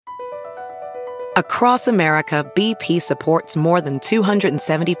Across America, BP supports more than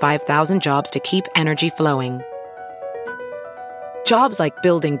 275,000 jobs to keep energy flowing. Jobs like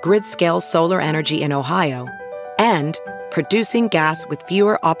building grid-scale solar energy in Ohio and producing gas with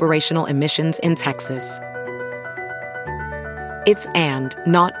fewer operational emissions in Texas. It's and,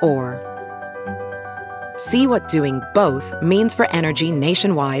 not or. See what doing both means for energy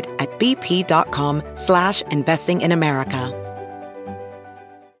nationwide at bp.com/investing in America.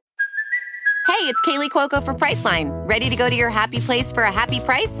 Hey, it's Kaylee Cuoco for Priceline. Ready to go to your happy place for a happy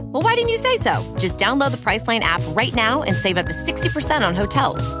price? Well, why didn't you say so? Just download the Priceline app right now and save up to 60% on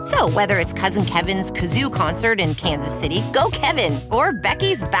hotels. So whether it's Cousin Kevin's Kazoo Concert in Kansas City, go Kevin, or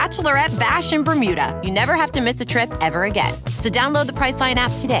Becky's Bachelorette Bash in Bermuda, you never have to miss a trip ever again. So download the Priceline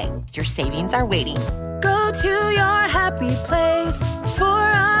app today. Your savings are waiting. Go to your happy place for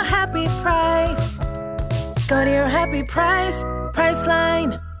a happy price. Go to your happy price,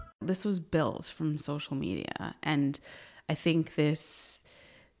 Priceline. This was built from social media. And I think this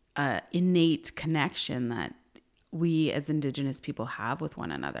innate connection that we as Indigenous people have with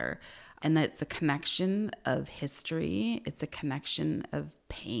one another, and that it's a connection of history, it's a connection of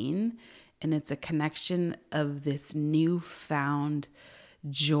pain, and it's a connection of this newfound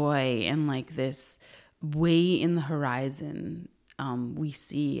joy and like this way in the horizon. We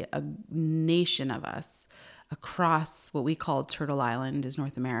see a nation of us across what we call Turtle Island is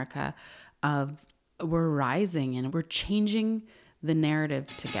North America, we're rising and we're changing the narrative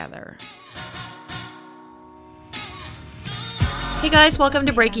together. Hey guys, welcome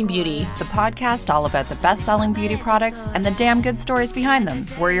to Breaking Beauty. The podcast all about the best-selling beauty products and the damn good stories behind them.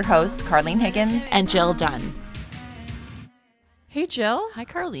 We're your hosts, Carlene Higgins And Jill Dunn. Hey, Jill. Hi,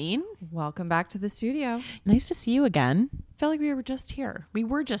 Carlene. Welcome back to the studio. Nice to see you again. I feel like we were just here. We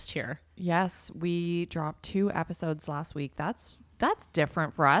were just here. Yes, we dropped 2 episodes last week. That's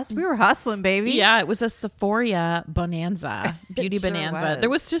different for us. We were hustling, baby. Yeah, it was a Sephora bonanza, beauty Sure bonanza. was. There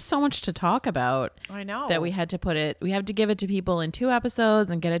was just so much to talk about. I know. That we had to give it to people in 2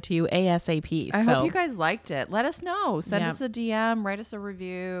 episodes and get it to you ASAP. I hope you guys liked it. Let us know. Send Yeah. us a DM, write us a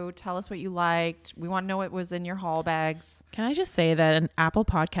review, tell us what you liked. We want to know what was in your haul bags. Can I just say that an Apple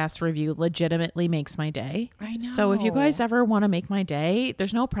Podcast review legitimately makes my day? I know. So if you guys ever want to make my day,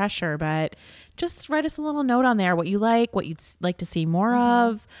 there's no pressure, but just write us a little note on there, what you like, what you'd like to see more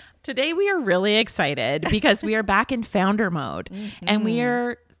of. Today we are really excited because we are back in founder mode and we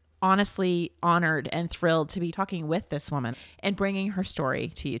are honestly honored and thrilled to be talking with this woman and bringing her story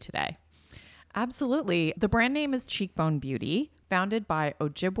to you today. Absolutely. The brand name is Cheekbone Beauty, founded by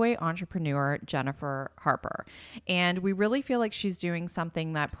Ojibwe entrepreneur Jennifer Harper. And we really feel like she's doing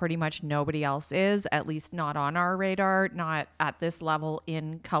something that pretty much nobody else is, at least not on our radar, not at this level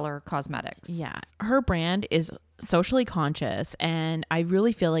in color cosmetics. Yeah. Her brand is socially conscious, and I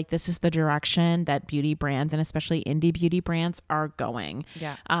really feel like this is the direction that beauty brands and especially indie beauty brands are going.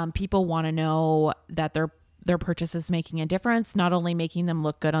 Yeah. People want to know that their purchase is making a difference, not only making them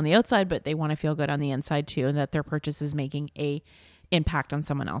look good on the outside, but they want to feel good on the inside too, and that their purchase is making a impact on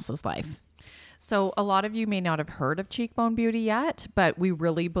someone else's life. So a lot of you may not have heard of Cheekbone Beauty yet, but we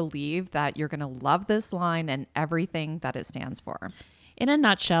really believe that you're going to love this line and everything that it stands for. In a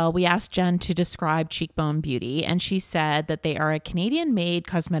nutshell, we asked Jen to describe Cheekbone Beauty, and she said that they are a Canadian-made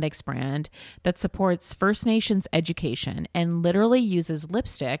cosmetics brand that supports First Nations education and literally uses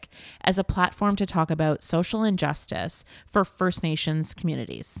lipstick as a platform to talk about social injustice for First Nations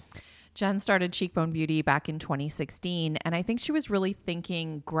communities. Jen started Cheekbone Beauty back in 2016, and I think she was really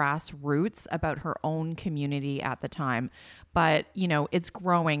thinking grassroots about her own community at the time. But, you know, it's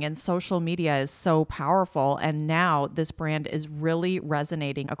growing and social media is so powerful. And now this brand is really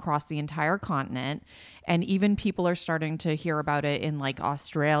resonating across the entire continent. And even people are starting to hear about it in like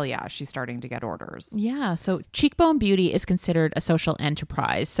Australia. She's starting to get orders. Yeah. So Cheekbone Beauty is considered a social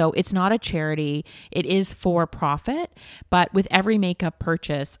enterprise. So it's not a charity. It is for profit. But with every makeup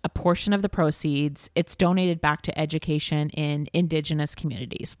purchase, a portion of the proceeds, it's donated back to education in Indigenous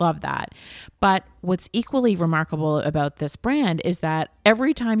communities. Love that. But what's equally remarkable about this brand is that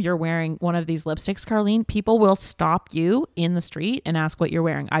every time you're wearing one of these lipsticks, Carlene, people will stop you in the street and ask what you're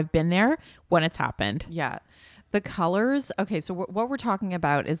wearing. I've been there when it's happened. Yeah. The colors. Okay. So what we're talking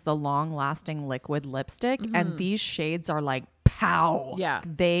about is the long lasting liquid lipstick. And these shades are like, pow. Yeah.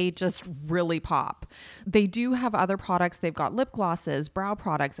 They just really pop. They do have other products. They've got lip glosses, brow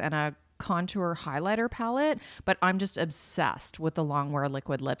products, and a contour highlighter palette. But I'm just obsessed with the long wear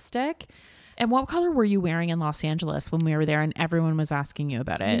liquid lipstick. And what color were you wearing in Los Angeles when we were there and everyone was asking you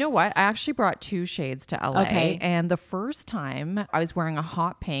about it? You know what? I actually brought 2 shades to LA. Okay. And the first time I was wearing a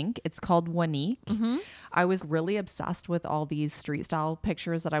hot pink. It's called Wanique. I was really obsessed with all these street style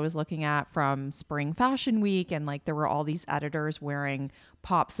pictures that I was looking at from Spring Fashion Week. And like there were all these editors wearing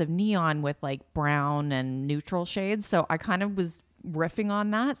pops of neon with like brown and neutral shades. So I kind of was riffing on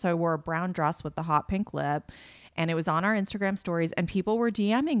that. So I wore a brown dress with the hot pink lip. And it was on our Instagram stories and people were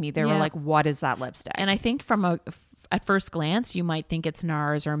DMing me. They were like, what is that lipstick? And I think at first glance, you might think it's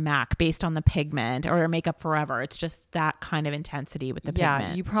NARS or MAC based on the pigment or Makeup Forever. It's just that kind of intensity with the pigment.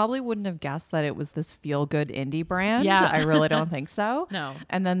 Yeah, you probably wouldn't have guessed that it was this feel-good indie brand. Yeah. I really don't think so. No.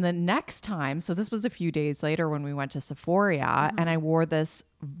 And then the next time, so this was a few days later when we went to Sephora, and I wore this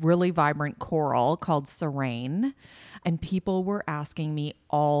really vibrant coral called Serene. And people were asking me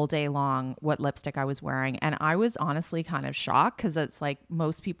all day long what lipstick I was wearing. And I was honestly kind of shocked because it's like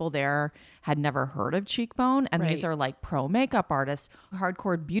most people there had never heard of Cheekbone. And these are like pro makeup artists,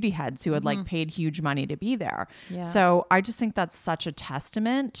 hardcore beauty heads who had like paid huge money to be there. Yeah. So I just think that's such a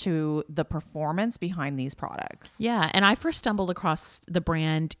testament to the performance behind these products. Yeah. And I first stumbled across the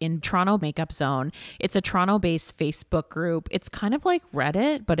brand in Toronto Makeup Zone. It's a Toronto-based Facebook group. It's kind of like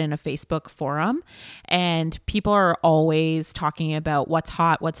Reddit, but in a Facebook forum. And people are always talking about what's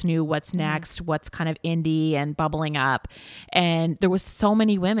hot, what's new, what's next, what's kind of indie and bubbling up. And there was so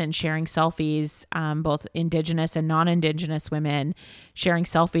many women sharing selfies, both Indigenous and non-Indigenous women sharing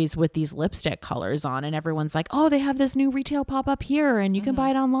selfies with these lipstick colors on. And everyone's like, oh, they have this new retail pop-up here and you can buy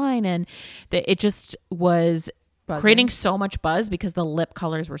it online. And it just was creating so much buzz because the lip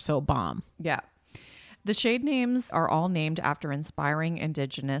colors were so bomb. Yeah. The shade names are all named after inspiring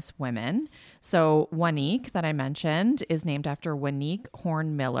Indigenous women. So Wanique, that I mentioned, is named after Wanique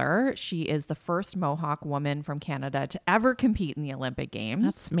Horn Miller. She is the first Mohawk woman from Canada to ever compete in the Olympic Games.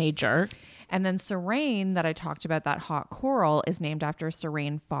 That's major. And then Serene, that I talked about, that hot coral, is named after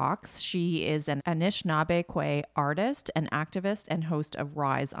Serene Fox. She is an Anishinaabe artist, an activist, and host of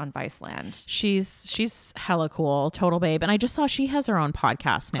Rise on Viceland. She's hella cool, total babe. And I just saw she has her own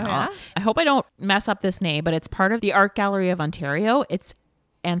podcast now. Oh, yeah? I hope I don't mess up this name, but it's part of the Art Gallery of Ontario. It's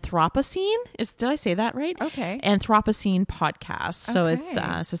Anthropocene. Did I say that right? Okay. Anthropocene podcast. So it's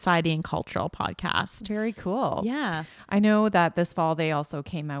Okay. a society and cultural podcast. Very cool. Yeah. I know that this fall they also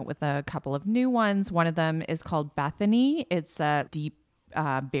came out with a couple of new ones. One of them is called Bethany. It's a deep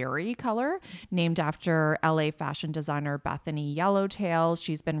berry color named after LA fashion designer Bethany Yellowtail.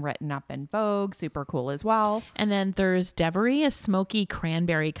 She's been written up in Vogue. Super cool as well. And then there's Devery, a smoky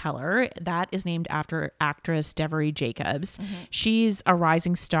cranberry color. That is named after actress Devery Jacobs. She's a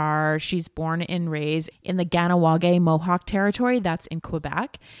rising star. She's born and raised in the Ganawage Mohawk territory. That's in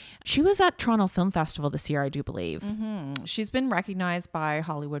Quebec. She was at Toronto Film Festival this year, I do believe. She's been recognized by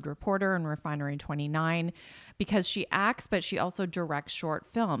Hollywood Reporter and Refinery 29 because she acts, but she also directs short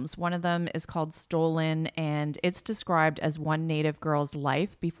films. One of them is called Stolen, and it's described as one Native girl's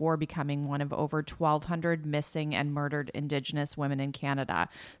life before becoming one of over 1,200 missing and murdered Indigenous women in Canada.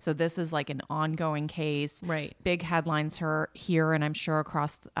 So this is like an ongoing case. Right. Big headlines here, and I'm sure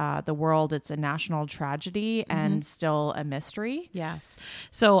across the world. It's a national tragedy and still a mystery. Yes.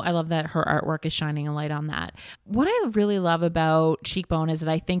 So I love that her artwork is shining a light on that. What I really love about Cheekbone is that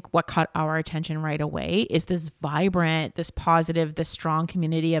I think what caught our attention right away is this vibrant, this positive, this strong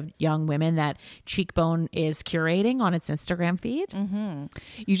community of young women that Cheekbone is curating on its Instagram feed.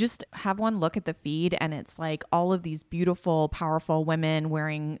 You just have one look at the feed and it's like all of these beautiful, powerful women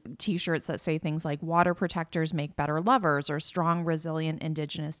wearing t-shirts that say things like water protectors make better lovers or strong, resilient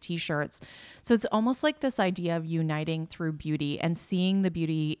Indigenous t-shirts. So it's almost like this idea of uniting through beauty and seeing the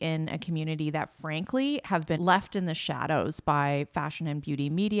beauty in a community that frankly have been left in the shadows by fashion and beauty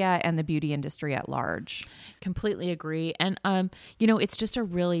media and the beauty industry at large. Completely agree. And, it's just a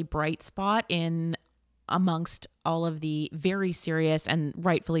really bright spot in amongst all of the very serious and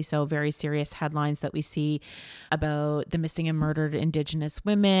rightfully so very serious headlines that we see about the missing and murdered Indigenous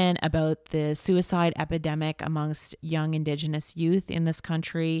women, about the suicide epidemic amongst young Indigenous youth in this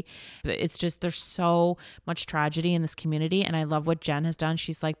country. It's just, there's so much tragedy in this community. And I love what Jen has done.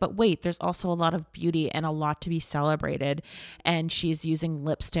 She's like, but wait, there's also a lot of beauty and a lot to be celebrated. And she's using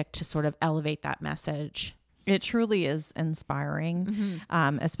lipstick to sort of elevate that message. It truly is inspiring,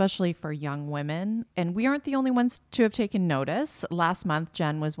 especially for young women. And we aren't the only ones to have taken notice. Last month,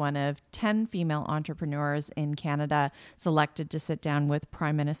 Jen was one of 10 female entrepreneurs in Canada selected to sit down with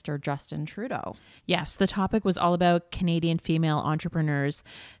Prime Minister Justin Trudeau. Yes, the topic was all about Canadian female entrepreneurs.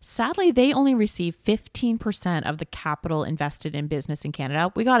 Sadly, they only receive 15% of the capital invested in business in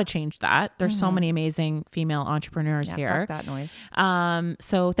Canada. We got to change that. There's so many amazing female entrepreneurs here. Fuck that noise.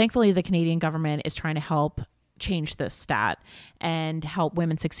 So thankfully, the Canadian government is trying to help change this stat and help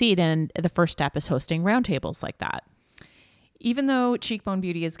women succeed. And the first step is hosting roundtables like that. Even though Cheekbone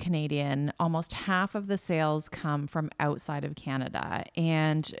Beauty is Canadian, almost half of the sales come from outside of Canada.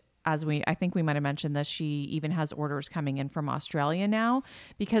 And I think we might have mentioned this, she even has orders coming in from Australia now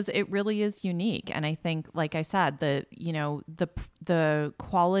because it really is unique. And I think, like I said, the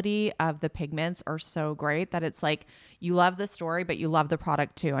quality of the pigments are so great that it's like you love the story, but you love the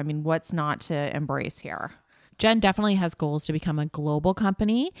product too. I mean, what's not to embrace here? Jen definitely has goals to become a global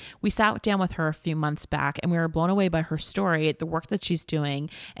company. We sat down with her a few months back and we were blown away by her story, the work that she's doing.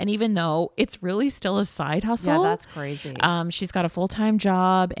 And even though it's really still a side hustle. Yeah, that's crazy. She's got a full-time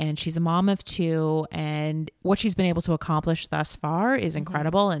job and she's a mom of 2. And what she's been able to accomplish thus far is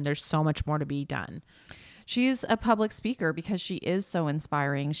incredible. And there's so much more to be done. She's a public speaker because she is so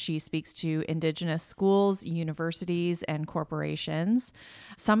inspiring. She speaks to Indigenous schools, universities, and corporations.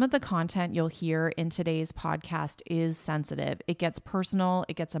 Some of the content you'll hear in today's podcast is sensitive. It gets personal,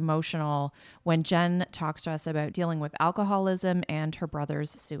 it gets emotional when Jen talks to us about dealing with alcoholism and her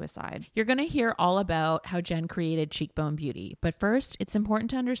brother's suicide. You're going to hear all about how Jen created Cheekbone Beauty. But first, it's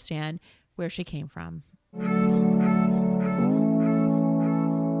important to understand where she came from.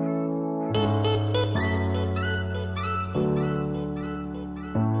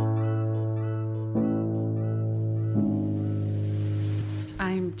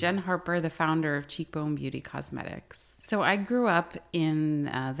 I'm Jen Harper, the founder of Cheekbone Beauty Cosmetics. So I grew up in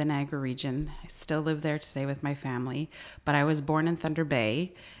the Niagara region. I still live there today with my family, but I was born in Thunder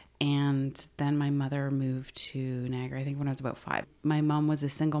Bay, and then my mother moved to Niagara, I think when I was about 5. My mom was a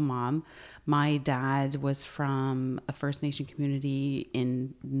single mom. My dad was from a First Nation community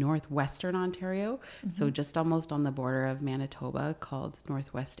in northwestern Ontario, so just almost on the border of Manitoba, called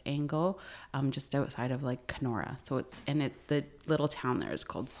Northwest Angle, just outside of like Kenora. So the little town there is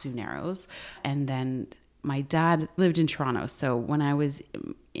called Sioux Narrows. And then my dad lived in Toronto, so when I was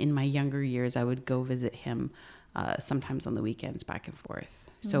in my younger years, I would go visit him sometimes on the weekends, back and forth.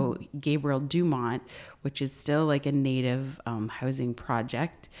 So Gabriel Dumont, which is still like a native housing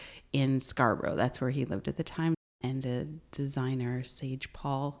project in Scarborough, that's where he lived at the time. And a designer, Sage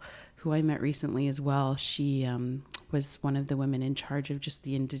Paul, who I met recently as well, she was one of the women in charge of just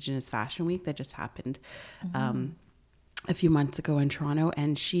the Indigenous Fashion Week that just happened a few months ago in Toronto.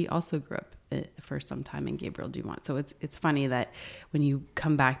 And she also grew up for some time in Gabriel Dumont. So it's funny that when you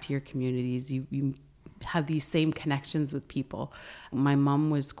come back to your communities, you have these same connections with people. My mom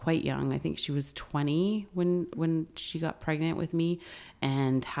was quite young. I think she was 20 when she got pregnant with me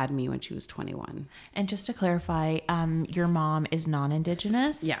and had me when she was 21. And just to clarify, your mom is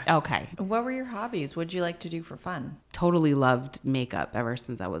non-Indigenous? Yes. Okay. What were your hobbies? What did you like to do for fun? Totally loved makeup ever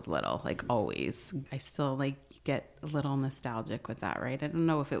since I was little, like always. I still get a little nostalgic with that, right? I don't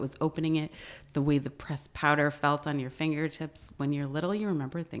know if it was opening it, the way the pressed powder felt on your fingertips. When you're little, you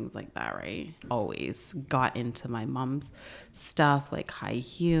remember things like that, right? Always got into my mom's stuff, like high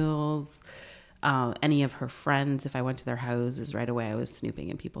heels. Any of her friends, if I went to their houses, right away I was snooping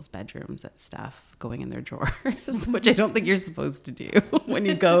in people's bedrooms at stuff, going in their drawers, which I don't think you're supposed to do when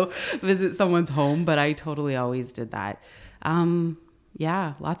you go visit someone's home, but I totally always did that.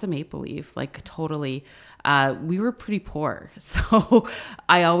 Yeah, lots of maple leaf, like totally. We were pretty poor, so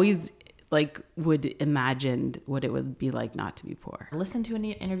I always would imagine what it would be like not to be poor. I listened to an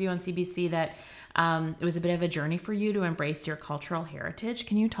interview on CBC that it was a bit of a journey for you to embrace your cultural heritage.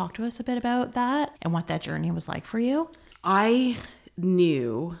 Can you talk to us a bit about that and what that journey was like for you? I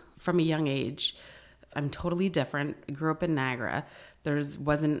knew from a young age, I'm totally different. I grew up in Niagara. There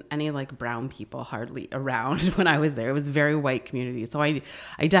wasn't any brown people hardly around when I was there. It was a very white community. So I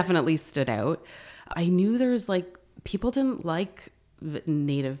definitely stood out. I knew there's people didn't like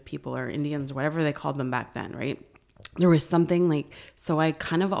Native people or Indians or whatever they called them back then, right? There was something so I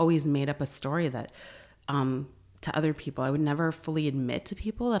kind of always made up a story that to other people, I would never fully admit to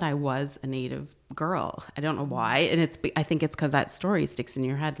people that I was a Native girl. I don't know why. And I think it's because that story sticks in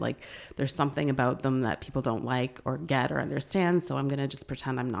your head. There's something about them that people don't like or get or understand. So I'm going to just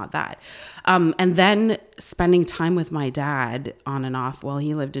pretend I'm not that. And then spending time with my dad on and off while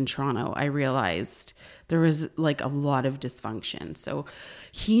he lived in Toronto, I realized there was a lot of dysfunction. So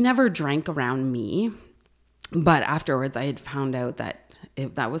he never drank around me. But afterwards, I had found out that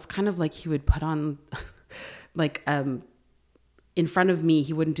that was kind of like he would put on, like, in front of me,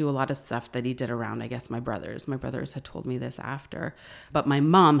 he wouldn't do a lot of stuff that he did around, I guess, my brothers. My brothers had told me this after. But my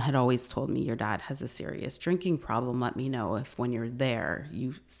mom had always told me, your dad has a serious drinking problem. Let me know if when you're there,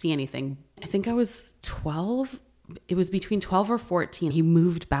 you see anything. I think I was 12. It was between 12 or 14. He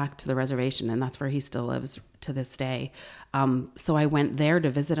moved back to the reservation, and that's where he still lives to this day. So I went there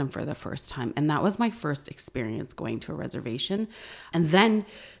to visit him for the first time. And that was my first experience going to a reservation. And then,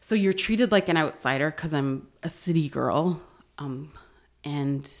 so you're treated like an outsider because I'm a city girl.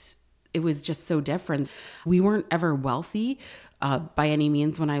 And it was just so different. We weren't ever wealthy by any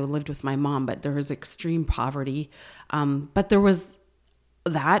means when I lived with my mom, but there was extreme poverty. But there was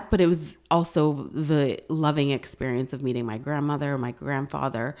that, but it was also the loving experience of meeting my grandmother, my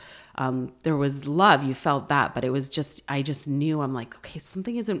grandfather. There was love, you felt that, but it was just, I just knew, I'm like, okay,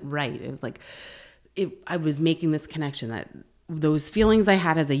 something isn't right. It was like, I was making this connection that those feelings I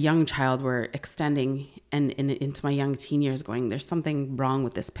had as a young child were extending and into my young teen years, going, there's something wrong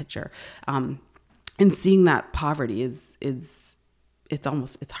with this picture. And seeing that poverty it's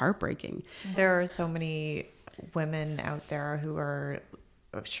heartbreaking. There are so many women out there who are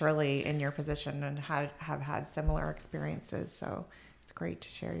surely in your position and have had similar experiences. So it's great to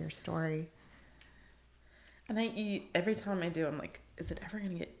share your story. And every time I do, I'm like, is it ever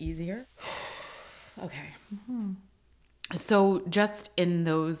going to get easier? Okay. Mm-hmm. So just in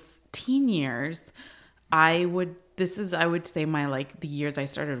those teen years, I would say my, like, the years I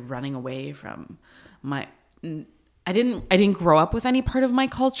started running away from I didn't grow up with any part of my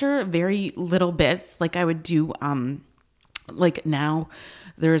culture, very little bits. Like I would do, like now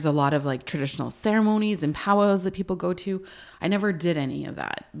there's a lot of like traditional ceremonies and powwows that people go to. I never did any of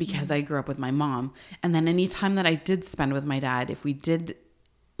that because I grew up with my mom. And then any time that I did spend with my dad,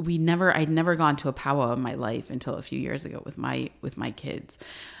 I'd never gone to a powwow in my life until a few years ago with my kids.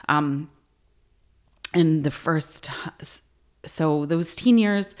 And so those teen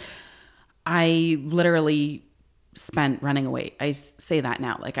years, I literally spent running away. I say that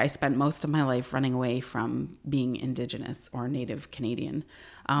now, like I spent most of my life running away from being Indigenous or Native Canadian.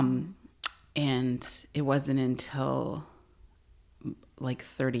 And it wasn't until like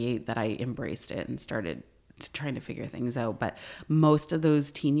 38 that I embraced it and started trying to figure things out. But most of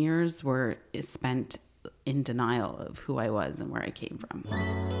those teen years were spent in denial of who I was and where I came from.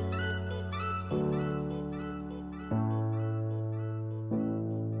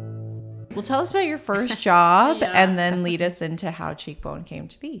 Well, tell us about your first job and then lead us into how Cheekbone came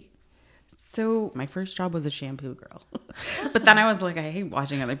to be. So my first job was a shampoo girl. But then I was like, I hate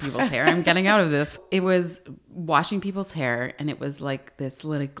washing other people's hair. I'm getting out of this. It was washing people's hair, and it was like this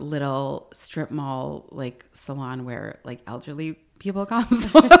little strip mall like salon where like elderly people come.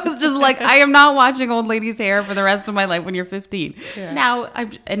 So I was just like, I am not washing old ladies' hair for the rest of my life when you're 15. Yeah. Now,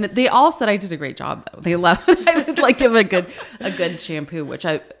 and they all said I did a great job though. They loved it. I would like give a good shampoo,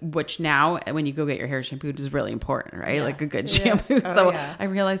 which now when you go get your hair shampooed is really important, right? Yeah. Like a good shampoo. Oh, so I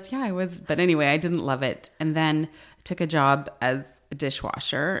realized, I was, but anyway, I didn't love it. And then I took a job as a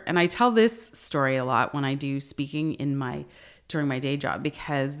dishwasher. And I tell this story a lot when I do speaking during my day job,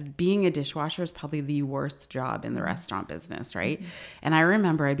 because being a dishwasher is probably the worst job in the restaurant business, right? Mm-hmm. And I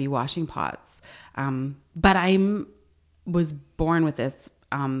remember I'd be washing pots, but I was born with this,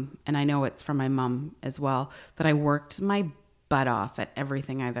 and I know it's from my mom as well, that I worked my butt off at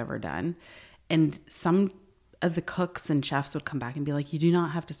everything I've ever done. And some of the cooks and chefs would come back and be like, you do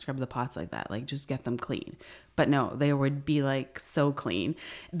not have to scrub the pots like that. Like, just get them clean. But no, they would be like so clean.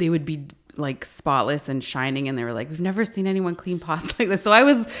 They would be like spotless and shining. And they were like, we've never seen anyone clean pots like this. So I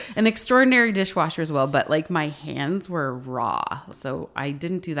was an extraordinary dishwasher as well, but like my hands were raw. So I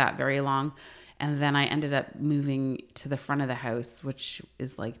didn't do that very long. And then I ended up moving to the front of the house, which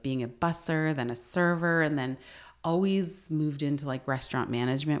is like being a busser, then a server, and then always moved into like restaurant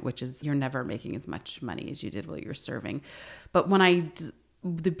management, which is you're never making as much money as you did while you were serving. But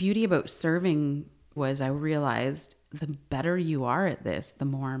the beauty about serving was I realized the better you are at this, the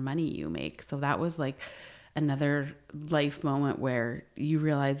more money you make. So that was like another life moment where you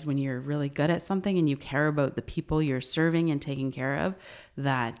realize when you're really good at something and you care about the people you're serving and taking care of,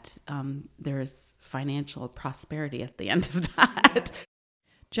 that there's financial prosperity at the end of that.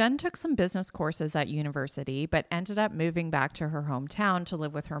 Jen took some business courses at university, but ended up moving back to her hometown to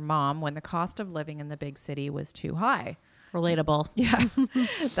live with her mom when the cost of living in the big city was too high. Relatable. Yeah.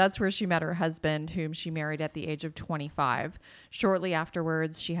 That's where she met her husband, whom she married at the age of 25. Shortly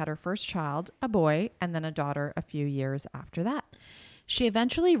afterwards, she had her first child, a boy, and then a daughter a few years after that. She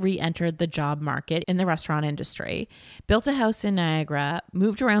eventually re-entered the job market in the restaurant industry, built a house in Niagara,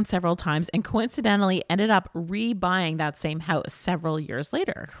 moved around several times, and coincidentally ended up rebuying that same house several years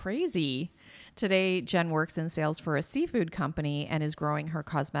later. Crazy. Today, Jen works in sales for a seafood company and is growing her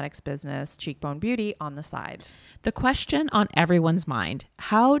cosmetics business, Cheekbone Beauty, on the side. The question on everyone's mind,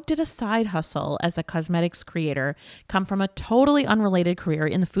 how did a side hustle as a cosmetics creator come from a totally unrelated career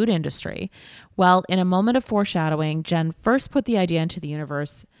in the food industry? Well, in a moment of foreshadowing, Jen first put the idea into the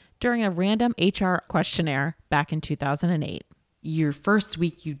universe during a random HR questionnaire back in 2008. Your first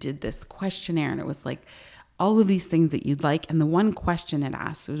week you did this questionnaire and it was like all of these things that you'd like. And the one question it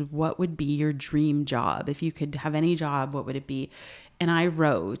asked was, what would be your dream job? If you could have any job, what would it be? And I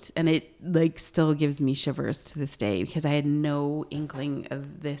wrote, and it like still gives me shivers to this day because I had no inkling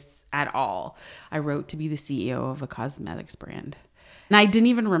of this at all. I wrote to be the CEO of a cosmetics brand. And I didn't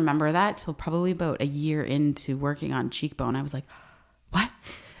even remember that till probably about a year into working on Cheekbone. I was like, what?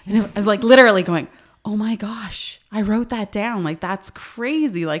 And I was like literally going, oh my gosh, I wrote that down. Like, that's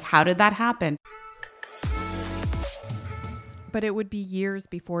crazy. Like, how did that happen? But it would be years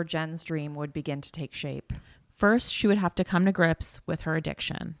before Jen's dream would begin to take shape. First, she would have to come to grips with her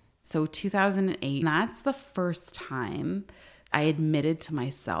addiction. So 2008, that's the first time I admitted to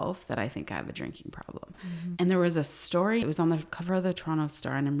myself that I think I have a drinking problem. Mm-hmm. And there was a story, it was on the cover of the Toronto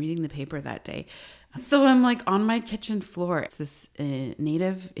Star, and I'm reading the paper that day. So I'm like on my kitchen floor. It's this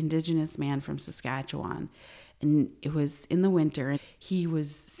native indigenous man from Saskatchewan. And it was in the winter. He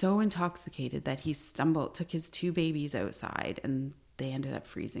was so intoxicated that he took his 2 babies outside, and they ended up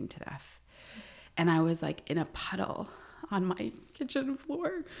freezing to death. And I was like in a puddle on my kitchen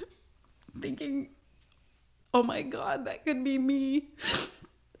floor thinking, oh my God, that could be me.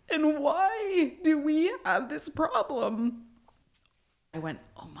 And why do we have this problem? I went,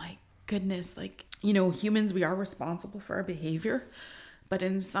 oh my goodness, like, you know, humans, we are responsible for our behavior. But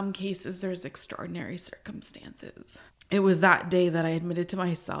in some cases, there's extraordinary circumstances. It was that day that I admitted to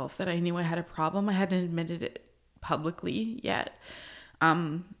myself that I knew I had a problem. I hadn't admitted it publicly yet.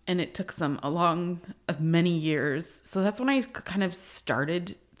 And it took many years. So that's when I kind of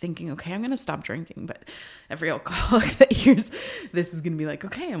started thinking, okay, I'm going to stop drinking. But every alcoholic that hears this is going to be like,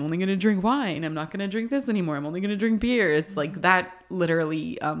 okay, I'm only going to drink wine. I'm not going to drink this anymore. I'm only going to drink beer. It's like that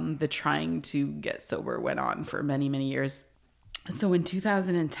literally, the trying to get sober went on for many, many years. So in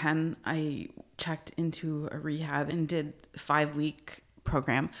 2010, I checked into a rehab and did a 5-week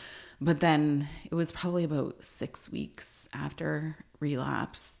program. But then it was probably about 6 weeks after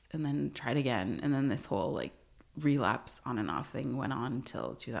relapse, and then tried again. And then this whole like relapse on and off thing went on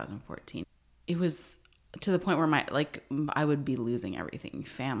until 2014. It was to the point where I would be losing everything.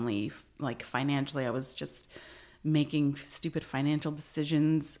 Family, like financially, I was just making stupid financial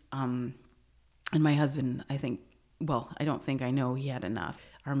decisions. And my husband, I know he had enough.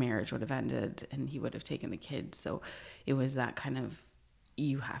 Our marriage would have ended and he would have taken the kids. So it was that kind of,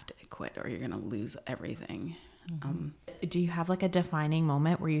 you have to quit or you're going to lose everything. Mm-hmm. Do you have like a defining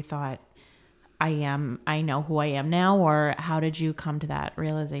moment where you thought, I know who I am now, or how did you come to that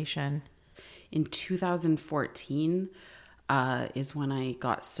realization? In 2014 is when I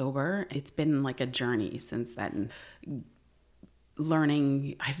got sober. It's been like a journey since then.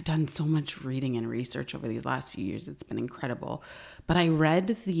 Learning, I've done so much reading and research over these last few years. It's been incredible. But I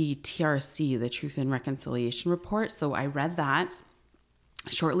read the TRC, the Truth and Reconciliation Report. So I read that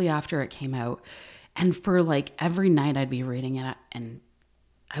shortly after it came out. And for like every night I'd be reading it and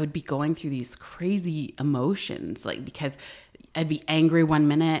I would be going through these crazy emotions, like because I'd be angry one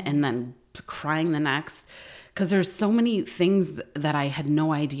minute and then crying the next. Because there's so many things that I had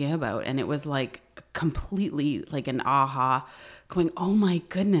no idea about. And it was like completely like an aha, going, oh my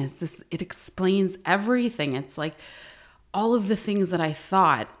goodness, it explains everything. It's like all of the things that I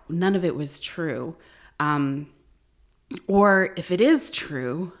thought, none of it was true. Or if it is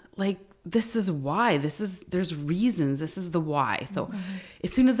true, like this is why, there's reasons, this is the why. So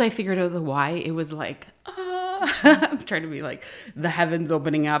as soon as I figured out the why, it was like, I'm trying to be like the heavens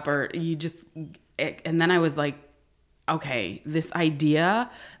opening up, or and then I was like, okay, this idea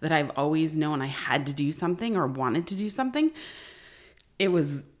that I've always known I had to do something or wanted to do something, it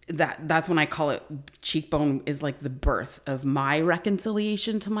was that's when I call it Cheekbone is like the birth of my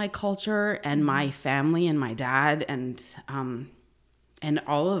reconciliation to my culture and my family and my dad and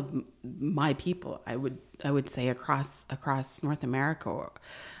all of my people, I would say across North America,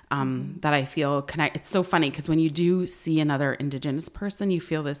 that I feel connect. It's so funny because when you do see another Indigenous person, you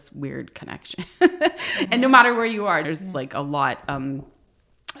feel this weird connection. And no matter where you are, there's like a lot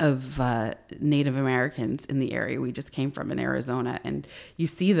Native Americans in the area we just came from in Arizona, and you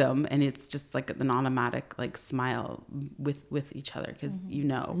see them and it's just like an automatic like smile with each other because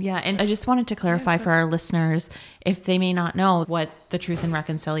Yeah, and I just wanted to clarify for our listeners, if they may not know what the Truth and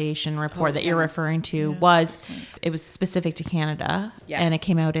Reconciliation report that you're referring to was. It was specific to Canada, and it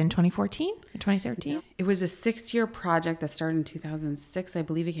came out in 2014 or 2013. It was a 6-year project that started in 2006. I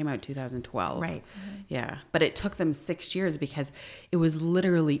believe it came out in 2012. Right. Yeah, but it took them 6 years because it was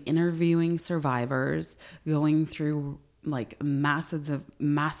literally interviewing survivors, going through like massive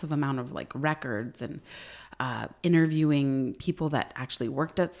amount of like records, and interviewing people that actually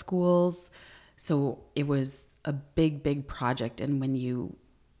worked at schools. So it was a big project, and when you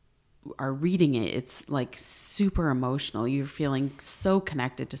are reading it, it's like super emotional. You're feeling so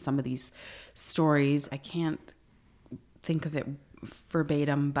connected to some of these stories. I can't think of it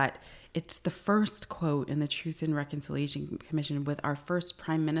verbatim, but it's the first quote in the Truth and Reconciliation Commission with our first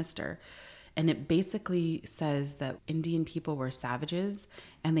prime minister. And it basically says that Indian people were savages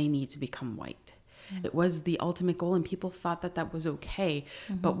and they need to become white. It was the ultimate goal, and people thought that that was okay.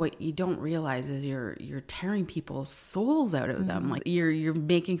 But what you don't realize is you're tearing people's souls out of them. Like you're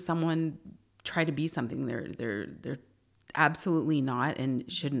making someone try to be something they're absolutely not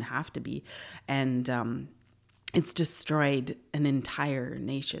and shouldn't have to be. And it's destroyed an entire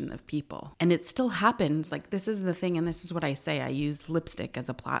nation of people. And it still happens. Like, this is the thing, and this is what I say. I use lipstick as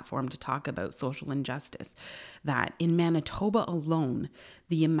a platform to talk about social injustice. That in Manitoba alone,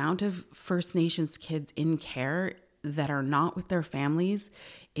 the amount of First Nations kids in care that are not with their families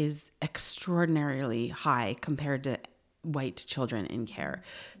is extraordinarily high compared to white children in care.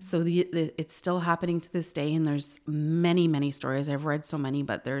 So it's still happening to this day, and there's many stories. I've read so many,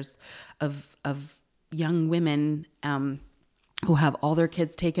 but there's of young women who have all their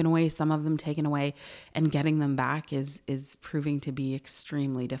kids taken away, some of them taken away, and getting them back is proving to be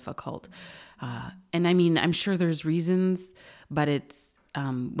extremely difficult. And I mean, I'm sure there's reasons, but it's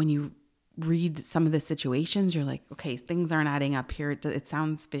when you read some of the situations, you're like, okay, things aren't adding up here. It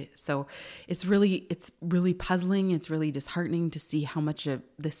sounds so. It's really puzzling. It's really disheartening to see how much of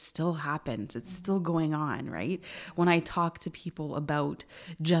this still happens. It's still going on, right? When I talk to people about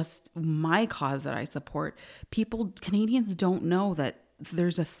just my cause that I support, Canadians don't know that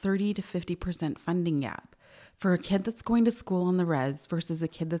there's a 30 to 50% funding gap for a kid that's going to school on the res versus a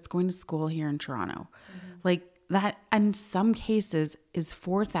kid that's going to school here in Toronto. Like, that in some cases is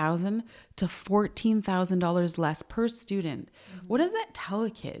 $4,000 to $14,000 less per student. What does that tell a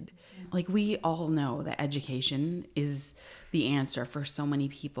kid? Like, we all know that education is the answer for so many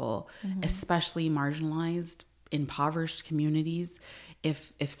people, especially marginalized, impoverished communities.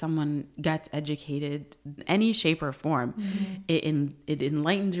 If someone gets educated in any shape or form, it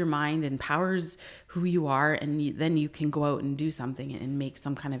enlightens your mind, empowers who you are, and then you can go out and do something and make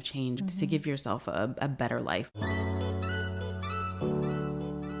some kind of change to give yourself a better life.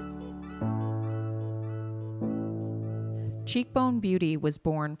 Cheekbone Beauty was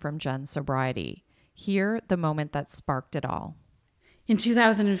born from Jen's sobriety. Here, the moment that sparked it all. In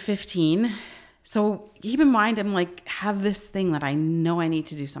 2015, so keep in mind, I'm like, have this thing that I know I need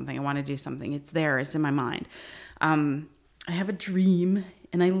to do something. I want to do something. It's there. It's in my mind. I have a dream,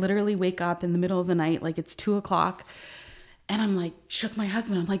 and I literally wake up in the middle of the night, like it's 2:00, and I'm like, shook my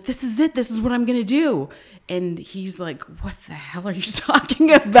husband. I'm like, this is it. This is what I'm going to do. And he's like, what the hell are you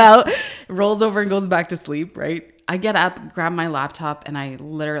talking about? Rolls over and goes back to sleep, right? I get up, grab my laptop, and I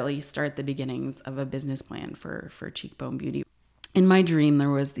literally start the beginnings of a business plan for Cheekbone Beauty. In my dream, there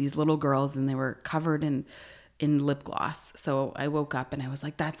was these little girls, and they were covered in lip gloss. So I woke up and I was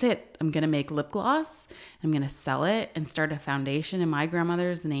like, that's it. I'm going to make lip gloss. I'm going to sell it and start a foundation in my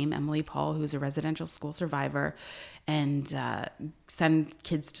grandmother's name, Emily Paul, who's a residential school survivor, and send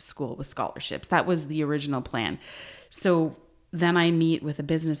kids to school with scholarships. That was the original plan. So then I meet with a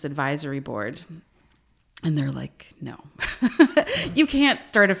business advisory board, and they're like, no, you can't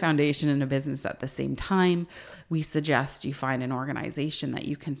start a foundation and a business at the same time. We suggest you find an organization that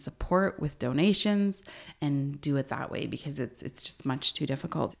you can support with donations and do it that way, because it's just much too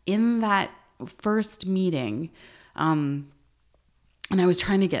difficult. In that first meeting, and I was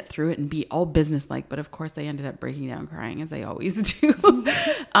trying to get through it and be all business-like, but of course I ended up breaking down crying, as I always do.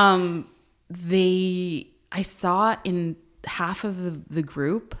 I saw in half of the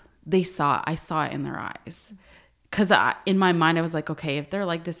group, I saw it in their eyes. Because in my mind, I was like, okay, if they're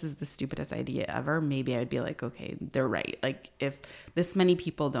like, this is the stupidest idea ever, maybe I would be like, okay, they're right. Like, if this many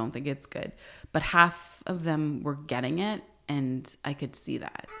people don't think it's good. But half of them were getting it, and I could see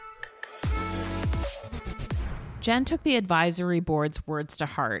that. Jen took the advisory board's words to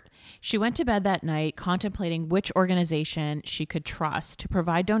heart. She went to bed that night contemplating which organization she could trust to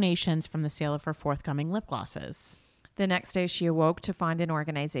provide donations from the sale of her forthcoming lip glosses. The next day, she awoke to find an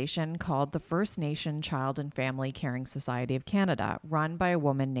organization called the First Nation Child and Family Caring Society of Canada, run by a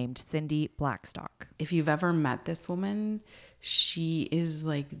woman named Cindy Blackstock. If you've ever met this woman, she is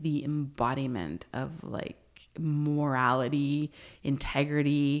like the embodiment of like morality,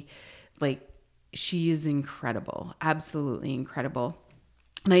 integrity. Like, she is incredible, absolutely incredible.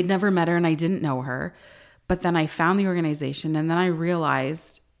 And I'd never met her and I didn't know her. But then I found the organization, and then I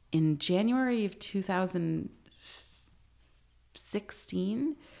realized in January of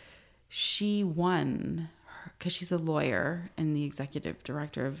 2016, she won, because she's a lawyer and the executive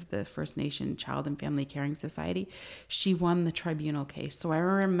director of the First Nation Child and Family Caring Society. She won the tribunal case. So I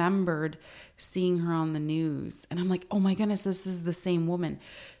remembered seeing her on the news, and I'm like, oh my goodness, this is the same woman.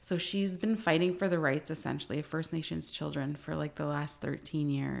 So she's been fighting for the rights, essentially, of First Nations children for like the last 13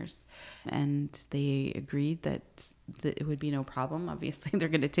 years. And they agreed that it would be no problem. Obviously, they're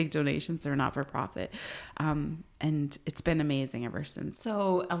going to take donations. They're not for profit. And it's been amazing ever since.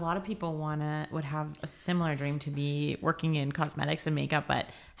 So a lot of people would have a similar dream to be working in cosmetics and makeup, but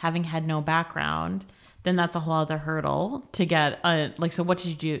having had no background, then that's a whole other hurdle to get so what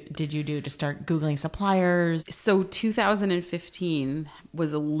did you do to start Googling suppliers? So 2015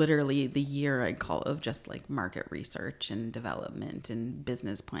 was literally the year I call of just like market research and development and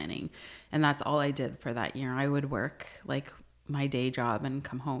business planning. And that's all I did for that year. I would work like my day job and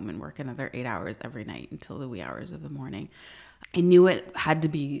come home and work another 8 hours every night until the wee hours of the morning. I knew it had to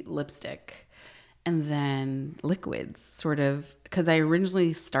be lipstick and then liquids, sort of, because I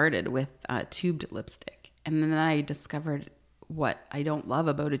originally started with tubed lipstick. And then I discovered what I don't love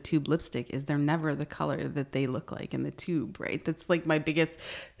about a tube lipstick is they're never the color that they look like in the tube, right? That's like my biggest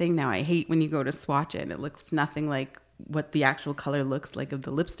thing now. I hate when you go to swatch it and it looks nothing like what the actual color looks like of the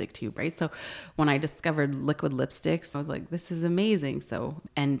lipstick tube, right? So when I discovered liquid lipsticks, I was like, this is amazing.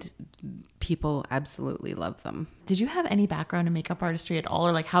 And people absolutely love them. Did you have any background in makeup artistry at all?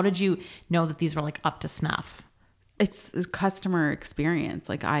 Or like, how did you know that these were like up to snuff? It's a customer experience.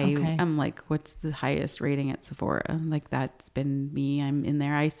 Like I'm like, what's the highest rating at Sephora? Like, that's been me. I'm in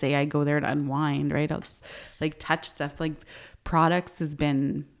there. I say I go there to unwind, right? I'll just like touch stuff. Like, products has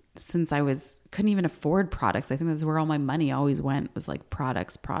been, since I couldn't even afford products. I think that's where all my money always went, was like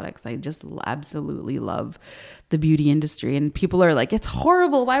products. I just absolutely love the beauty industry. And people are like, it's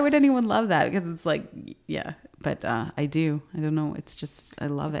horrible. Why would anyone love that? Because it's like, yeah, but I do. I don't know. It's just, I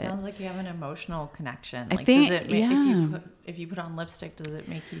love it. Sounds like you have an emotional connection. I Like, think, does it make, yeah. if you put on lipstick, does it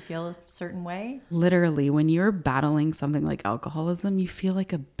make you feel a certain way? Literally, when you're battling something like alcoholism, you feel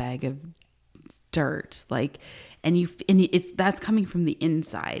like a bag of dirt, like, and that's coming from the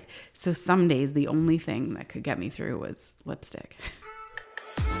inside. So some days the only thing that could get me through was lipstick.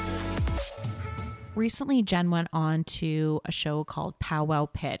 Recently, Jen went on to a show called Powwow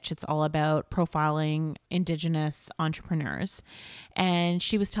Pitch. It's all about profiling Indigenous entrepreneurs. And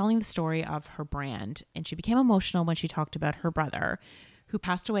she was telling the story of her brand. And she became emotional when she talked about her brother, who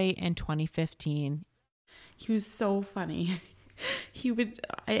passed away in 2015. He was so funny.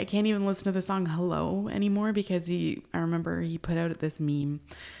 I can't even listen to the song Hello anymore, because I remember he put out this meme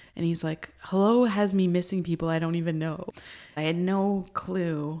and he's like, hello has me missing people I don't even know. I had no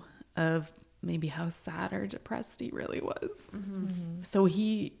clue of maybe how sad or depressed he really was. Mm-hmm. So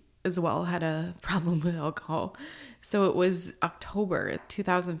he as well had a problem with alcohol. So it was October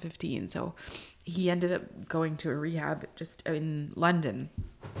 2015. So he ended up going to a rehab just in London.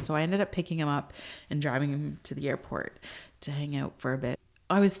 So I ended up picking him up and driving him to the airport to hang out for a bit.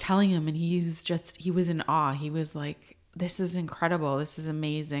 I was telling him, and he was in awe. He was like, this is incredible. This is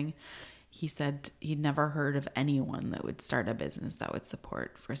amazing. He said he'd never heard of anyone that would start a business that would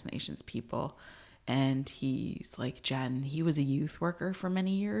support First Nations people. And he's like, Jen, he was a youth worker for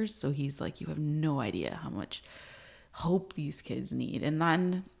many years. So he's like, you have no idea how much hope these kids need. And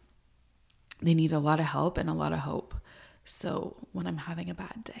then they need a lot of help and a lot of hope. So when I'm having a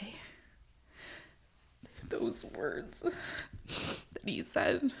bad day, those words that he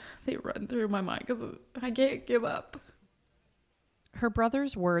said, they run through my mind because I can't give up. Her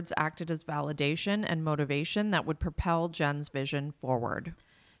brother's words acted as validation and motivation that would propel Jen's vision forward.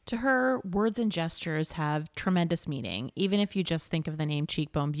 To her, words and gestures have tremendous meaning, even if you just think of the name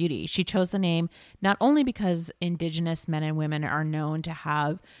Cheekbone Beauty. She chose the name not only because Indigenous men and women are known to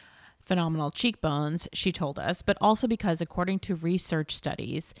have phenomenal cheekbones, she told us, but also because, according to research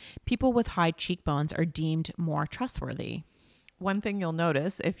studies, people with high cheekbones are deemed more trustworthy. One thing you'll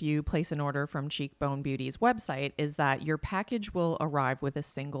notice if you place an order from Cheekbone Beauty's website is that your package will arrive with a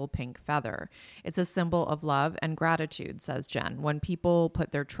single pink feather. It's a symbol of love and gratitude, says Jen, when people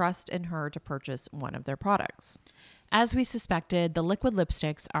put their trust in her to purchase one of their products. As we suspected, the liquid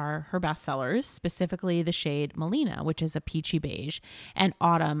lipsticks are her bestsellers, specifically the shade Melina, which is a peachy beige, and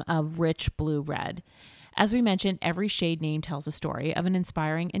Autumn, a rich blue red. As we mentioned, every shade name tells a story of an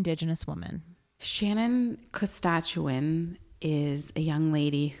inspiring Indigenous woman. Shannon Costachewin is a young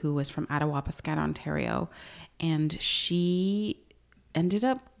lady who was from Attawapiskat, Ontario, and she ended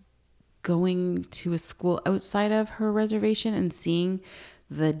up going to a school outside of her reservation and seeing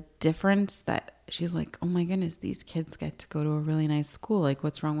the difference that she's like, oh my goodness, these kids get to go to a really nice school. Like,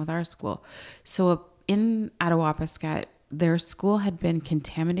 what's wrong with our school? So in Attawapiskat, their school had been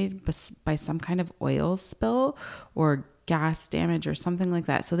contaminated by some kind of oil spill or gas damage or something like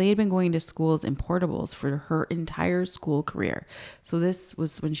that. So they had been going to schools in portables for her entire school career. So this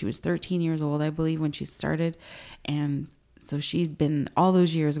was when she was 13 years old, I believe, when she started. And so she'd been all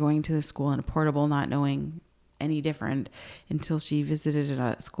those years going to the school in a portable, not knowing any different until she visited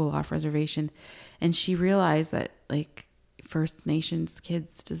a school off reservation. And she realized that, like, First Nations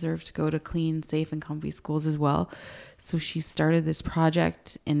kids deserve to go to clean, safe, and comfy schools as well. So she started this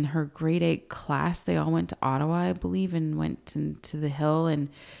project in her grade 8 class. They all went to Ottawa, I believe, and went into the Hill and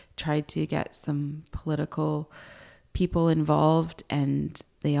tried to get some political people involved. And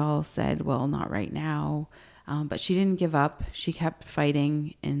they all said, well, not right now. But she didn't give up. She kept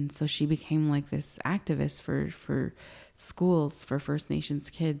fighting. And so she became like this activist for schools for First Nations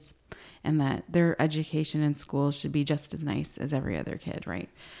kids, and that their education in schools should be just as nice as every other kid, right?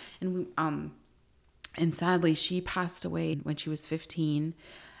 And sadly, she passed away when she was 15.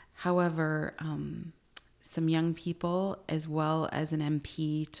 However, some young people as well as an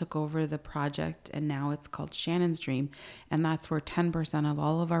MP took over the project, and now it's called Shannon's Dream, and that's where 10% of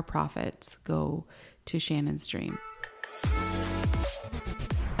all of our profits go to Shannon's Dream.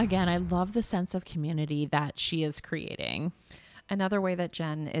 Again, I love the sense of community that she is creating. Another way that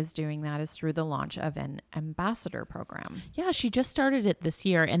Jen is doing that is through the launch of an ambassador program. Yeah, she just started it this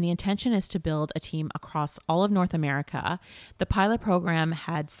year, and the intention is to build a team across all of North America. The pilot program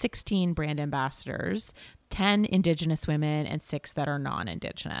had 16 brand ambassadors, 10 Indigenous women, and 6 that are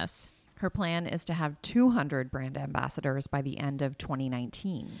non-Indigenous. Her plan is to have 200 brand ambassadors by the end of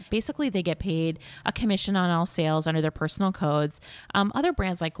 2019. Basically, they get paid a commission on all sales under their personal codes. Other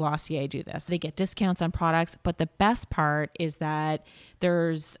brands like Glossier do this. They get discounts on products, but the best part is that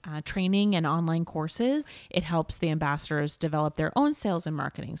there's training and online courses. It helps the ambassadors develop their own sales and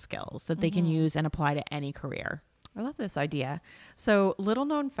marketing skills that they can use and apply to any career. I love this idea. So, little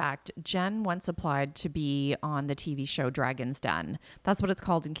known fact, Jen once applied to be on the TV show Dragon's Den. That's what it's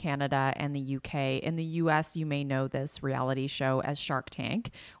called in Canada and the UK. In the US, you may know this reality show as Shark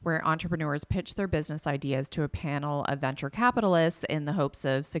Tank, where entrepreneurs pitch their business ideas to a panel of venture capitalists in the hopes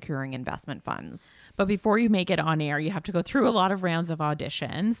of securing investment funds. But before you make it on air, you have to go through a lot of rounds of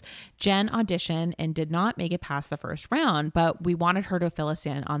auditions. Jen auditioned and did not make it past the first round, but we wanted her to fill us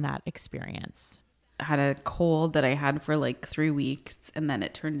in on that experience. Had a cold that I had for like 3 weeks, and then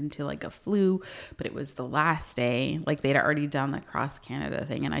it turned into like a flu, but it was the last day. Like, they'd already done the cross Canada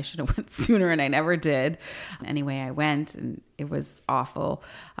thing, and I should have went sooner, and I never did. Anyway, I went, and it was awful.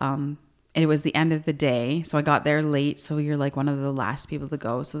 It was the end of the day, so I got there late, so you're like one of the last people to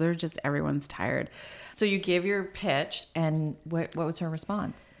go, so they're just, everyone's tired. So you gave your pitch, and what was her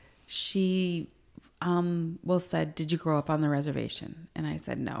response? She said, did you grow up on the reservation? And I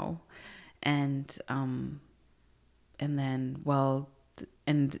said no. And then,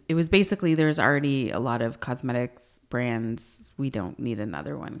 and it was basically, there's already a lot of cosmetics brands. We don't need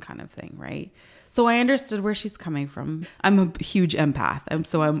another one, kind of thing. Right. So I understood where she's coming from. I'm a huge empath.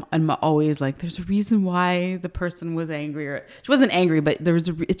 I'm always like, there's a reason why the person was angry, or she wasn't angry, but there was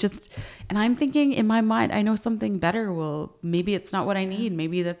and I'm thinking in my mind, I know something better. Well, maybe it's not what I need.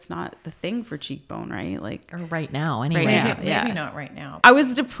 Maybe that's not the thing for Cheekbone, right? Like, or right now, anyway. Maybe not right now. I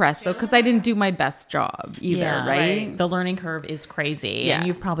was depressed though, because I didn't do my best job either, right? The learning curve is crazy. Yeah. And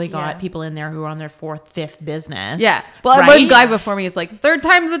you've probably got people in there who are on their 4th, 5th business. Yeah. Well, one guy before me is like, 3rd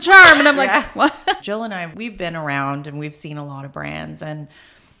time's the charm. And I'm like, what? Jill and I, we've been around and we've seen a lot of brands, and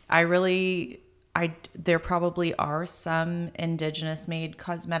there probably are some Indigenous made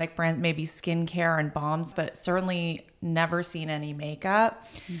cosmetic brands, maybe skincare and balms, but certainly never seen any makeup.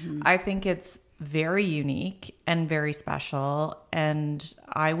 Mm-hmm. I think it's very unique and very special, and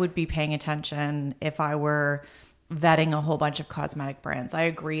I would be paying attention if I were vetting a whole bunch of cosmetic brands. I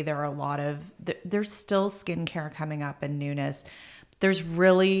agree, there are there's still skincare coming up and newness. There's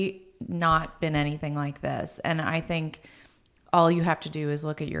really not been anything like this. And I think all you have to do is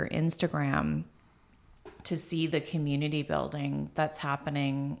look at your Instagram to see the community building that's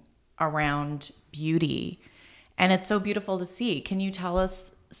happening around beauty. And it's so beautiful to see. Can you tell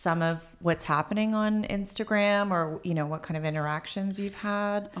us some of what's happening on Instagram, or, you know, what kind of interactions you've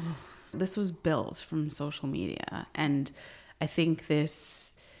had? Oh, this was built from social media. And I think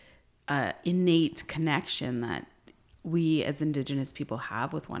this innate connection that we as Indigenous people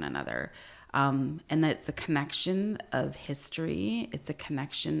have with one another, and it's a connection of history, it's a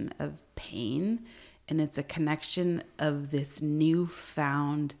connection of pain, and it's a connection of this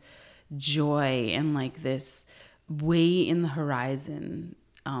newfound joy and like this way in the horizon.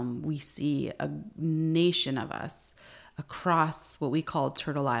 We see a nation of us across what we call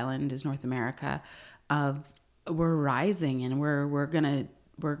Turtle Island is North America. We're rising, and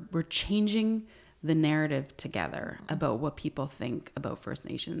we're changing the narrative together about what people think about First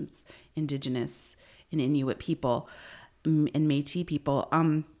Nations, Indigenous, and Inuit people, and Métis people.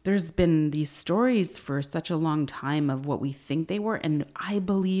 There's been these stories for such a long time of what we think they were, and I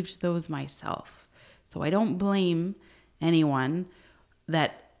believed those myself. So I don't blame anyone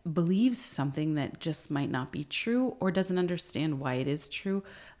that believes something that just might not be true or doesn't understand why it is true.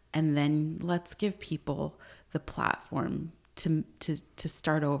 And then let's give people the platform to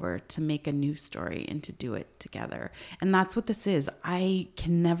start over, to make a new story, and to do it together. And that's what this is. I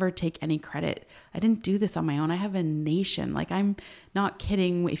can never take any credit. I didn't do this on my own. I have a nation. Like, I'm not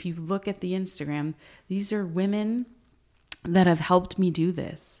kidding. If you look at the Instagram, these are women that have helped me do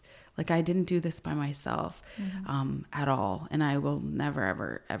this. Like, I didn't do this by myself at all. And I will never,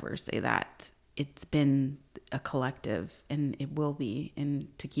 ever, ever say that. It's been a collective, and it will be, and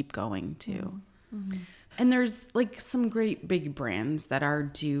to keep going too. Mm-hmm. And there's like some great big brands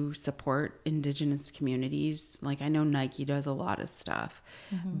that do support Indigenous communities. Like, I know Nike does a lot of stuff,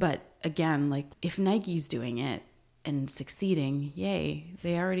 but again, like, if Nike's doing it and succeeding, yay,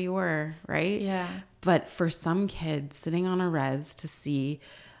 they already were, right? Yeah. But for some kids sitting on a res to see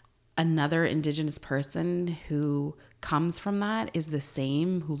another Indigenous person who comes from that, is the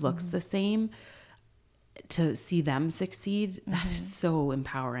same, who looks the same, to see them succeed, that is so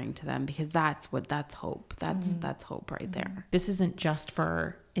empowering to them, because that's hope. That's hope right there. This isn't just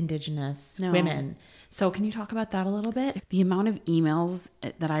for Indigenous women. So can you talk about that a little bit? The amount of emails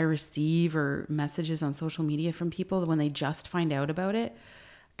that I receive or messages on social media from people when they just find out about it,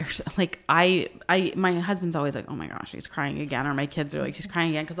 like my husband's always like, oh my gosh, she's crying again. Or my kids are like, she's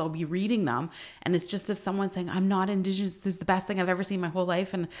crying again, because I'll be reading them. And it's just of someone saying, I'm not Indigenous. This is the best thing I've ever seen in my whole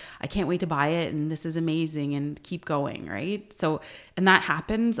life. And I can't wait to buy it. And this is amazing, and keep going. Right. So, and that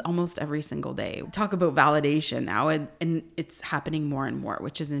happens almost every single day. We talk about validation now, and it's happening more and more,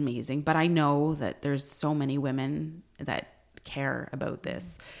 which is amazing. But I know that there's so many women that care about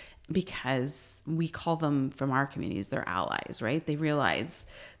this, because we call them, from our communities, they're allies, right? They realize,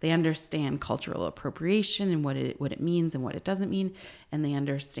 they understand cultural appropriation and what it means and what it doesn't mean. And they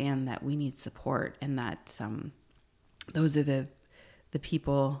understand that we need support, and that those are the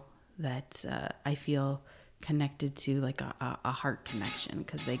people that I feel connected to, like a heart connection,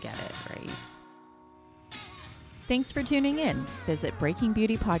 because they get it, right? Thanks for tuning in. Visit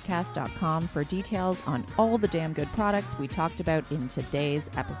breakingbeautypodcast.com for details on all the damn good products we talked about in today's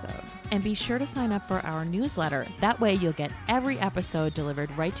episode. And be sure to sign up for our newsletter. That way you'll get every episode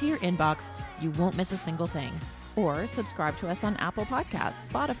delivered right to your inbox. You won't miss a single thing. Or subscribe to us on Apple Podcasts,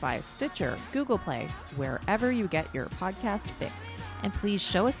 Spotify, Stitcher, Google Play, wherever you get your podcast fix. And please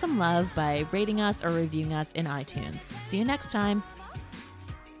show us some love by rating us or reviewing us in iTunes. See you next time.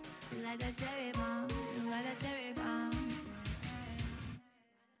 You like that cherry bomb, you like that cherry